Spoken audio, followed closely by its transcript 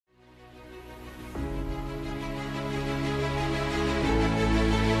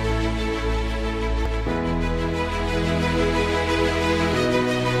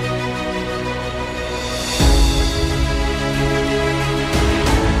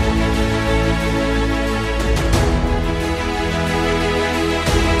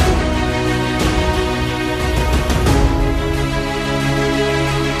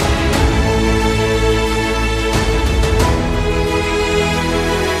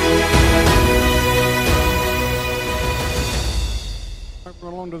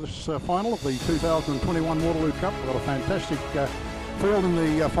this final of the 2021 Waterloo Cup. We've got a fantastic field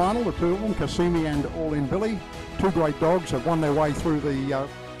in the final, the two of them, Kasemi and All In Billy. Two great dogs have won their way through the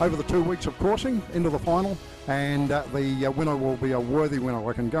over the 2 weeks of coursing into the final, and the winner will be a worthy winner,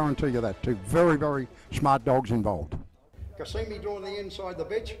 I can guarantee you that. Two very, very smart dogs involved. Kasemi drawing the inside the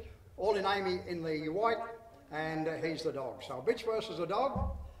bitch, All In Amy in the white, and he's the dog. So bitch versus a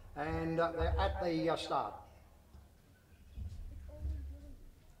dog, and they're at the start.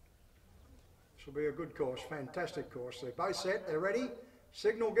 This will be a good course, fantastic course. They're both set, they're ready,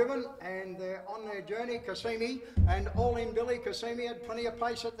 signal given, and they're on their journey. Kasemi and All In Billy. Kasemi had plenty of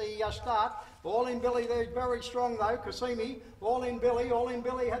pace at the start. All In Billy, they're very strong though. Kasemi, All In Billy. All In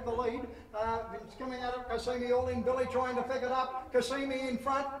Billy had the lead. It's coming out of Kasemi. All In Billy trying to pick it up. Kasemi in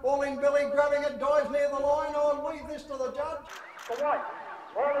front. All In Billy grabbing it, dives near the line. I'll leave this to the judge. The white,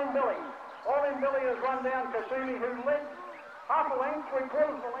 All In Billy. All In Billy has run down Kasemi, who led half a length,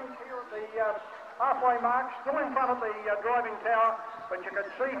 3/4 of the length here at the halfway mark, still in front of the driving tower, but you can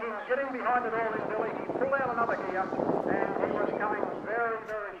see him getting behind it All In Billy. He pulled out another gear, and he was coming very,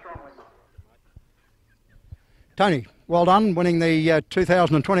 very strongly. Tony, well done, winning the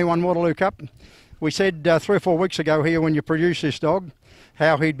 2021 Waterloo Cup. We said 3 or 4 weeks ago here when you produced this dog,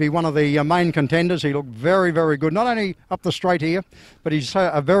 how he'd be one of the main contenders. He looked very, very good, not only up the straight here, but he's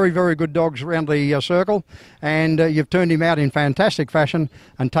a very, very good dog around the circle, and you've turned him out in fantastic fashion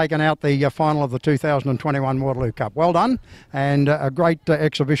and taken out the final of the 2021 Waterloo Cup. Well done, and a great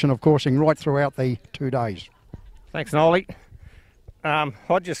exhibition of coursing right throughout the 2 days. Thanks, Nolly.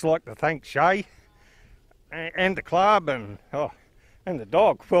 I'd just like to thank Shay and the club and the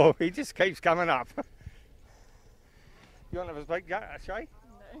dog. Well, he just keeps coming up. You want to have a speak, Shay?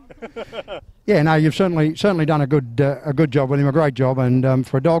 No. Yeah, no, you've certainly done a good job with him, a great job, and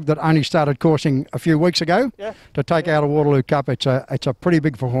for a dog that only started coursing a few weeks ago, yeah, to take out a Waterloo Cup, it's a pretty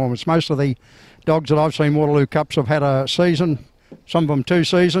big performance. Most of the dogs that I've seen Waterloo Cups have had a season, some of them 2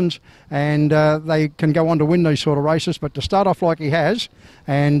 seasons, and they can go on to win these sort of races. But to start off like he has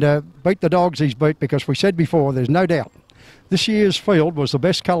and beat the dogs he's beat, because we said before, there's no doubt this year's field was the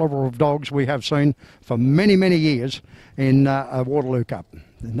best calibre of dogs we have seen for many, many years in a Waterloo Cup.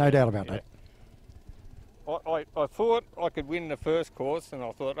 There's no doubt about that. I thought I could win the first course, and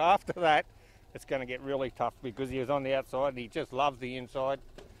I thought after that it's going to get really tough, because he was on the outside and he just loves the inside.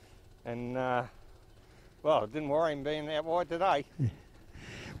 And, well, it didn't worry him being out wide today.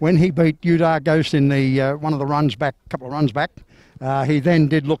 When he beat Utah Ghost in the one of the runs back, couple of runs back, he then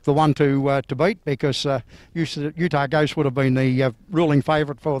did look the one to beat, because Utah Ghost would have been the ruling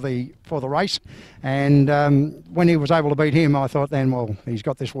favourite for the race, and when he was able to beat him, I thought then, well, he's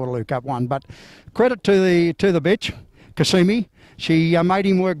got this Waterloo Cup won. But credit to the bitch, Kasemi. She made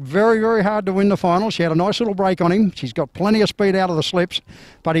him work very, very hard to win the final. She had a nice little break on him. She's got plenty of speed out of the slips,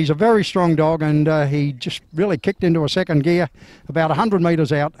 but he's a very strong dog, and he just really kicked into a second gear about 100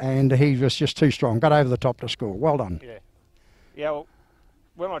 metres out, and he was just too strong. Got over the top to score. Well done. Yeah. Yeah, well,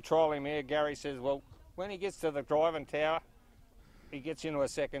 when I trial him here, Gary says, well, when he gets to the driving tower, he gets into a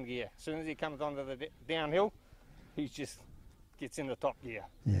second gear. As soon as he comes onto the downhill, he just gets in the top gear.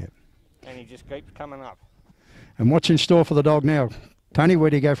 Yeah. And he just keeps coming up. And what's in store for the dog now? Tony, where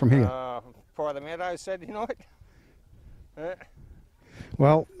do you go from here? Probably the Meadows Saturday night.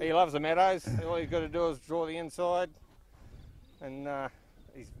 Well, he loves the Meadows. All he's got to do is draw the inside, and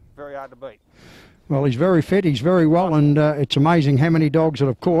he's very hard to beat. Well, he's very fit, he's very well, and it's amazing how many dogs that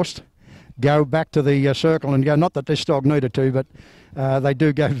have coursed go back to the circle and go, not that this dog needed to, but they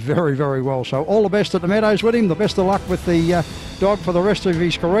do go very, very well. So all the best at the Meadows with him, the best of luck with the dog for the rest of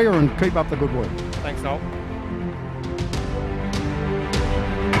his career, and keep up the good work. Thanks, Noel.